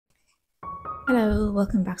Hello,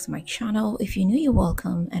 welcome back to my channel. If you're new, you're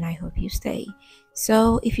welcome and I hope you stay.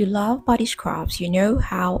 So if you love body scrubs, you know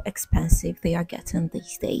how expensive they are getting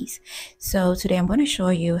these days. So today I'm going to show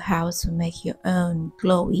you how to make your own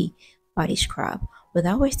glowy body scrub.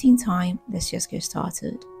 Without wasting time, let's just get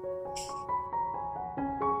started.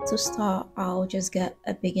 To start, I'll just get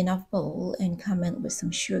a big enough bowl and come in with some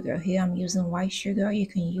sugar. Here I'm using white sugar. You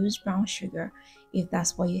can use brown sugar if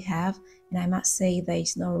that's what you have. And I must say there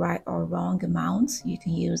is no right or wrong amount. You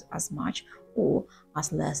can use as much or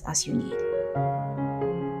as less as you need.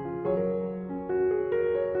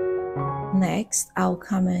 Next, I'll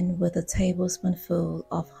come in with a tablespoonful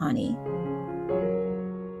of honey.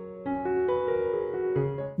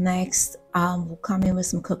 Next, we'll come in with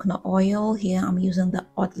some coconut oil. Here I'm using the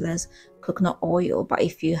odorless coconut oil, but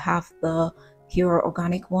if you have the pure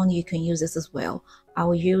organic one, you can use this as well. I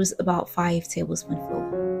will use about 5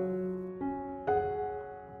 tablespoonfuls.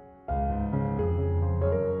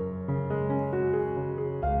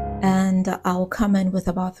 And I'll come in with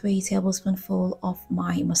about 3 tablespoonfuls of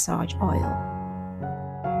my massage oil.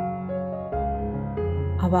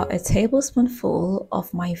 About a tablespoonful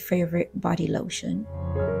of my favorite body lotion.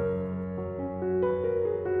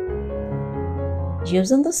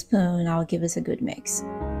 Using the spoon, I'll give it a good mix.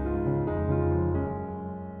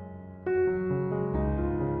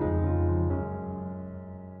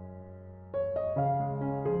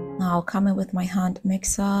 Now I'll come in with my hand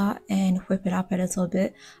mixer and whip it up a little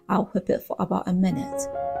bit. I'll whip it for about a minute.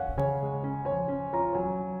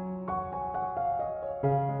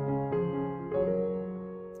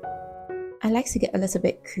 I like to get a little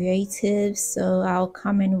bit creative, so I'll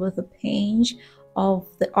come in with a pinch of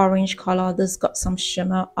the orange color. This got some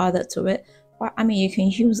shimmer added to it, but I mean you can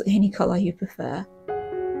use any color you prefer.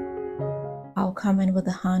 I'll come in with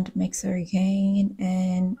the hand mixer again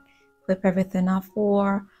and whip everything up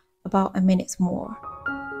for about a minute more.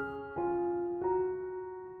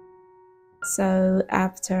 So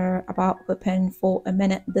after about whipping for a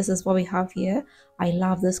minute, this is what we have here. I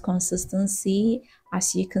love this consistency.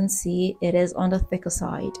 As you can see, it is on the thicker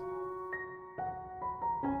side.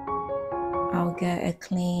 I'll get a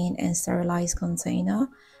clean and sterilized container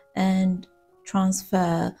and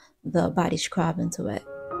transfer the body scrub into it.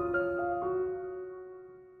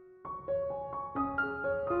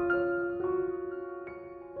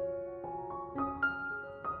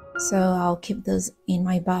 So I'll keep this in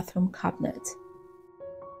my bathroom cabinet.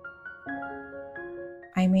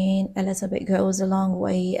 I mean, a little bit goes a long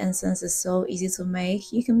way, and since it's so easy to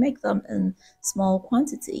make, you can make them in small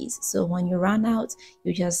quantities. So when you run out,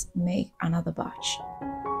 you just make another batch.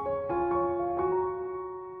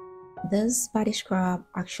 This body scrub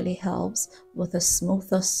actually helps with a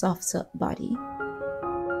smoother, softer body.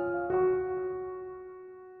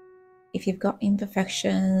 If you've got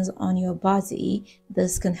imperfections on your body,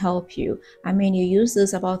 this can help you. I mean, you use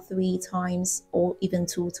this about 3 times or even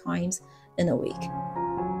 2 times in a week.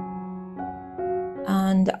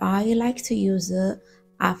 And I like to use it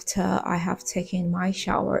after I have taken my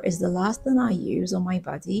shower. It's the last thing I use on my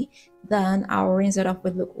body. Then I'll rinse it off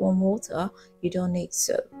with lukewarm water. You don't need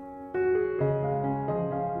soap.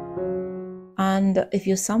 And if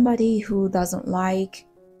you're somebody who doesn't like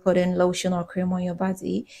putting lotion or cream on your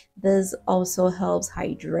body, this also helps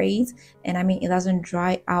hydrate, and I mean it doesn't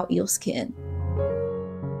dry out your skin.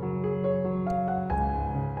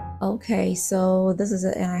 Okay, so this is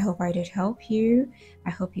it, and I hope I did help you. I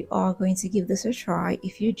hope you are going to give this a try.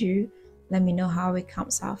 If you do, let me know how it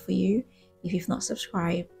comes out for you. If you've not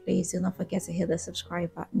subscribed, please do not forget to hit the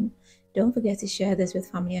subscribe button. Don't forget to share this with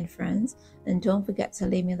family and friends, and don't forget to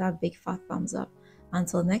leave me that big fat thumbs up.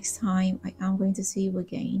 Until next time, I am going to see you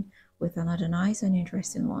again with another nice and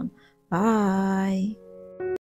interesting one. Bye!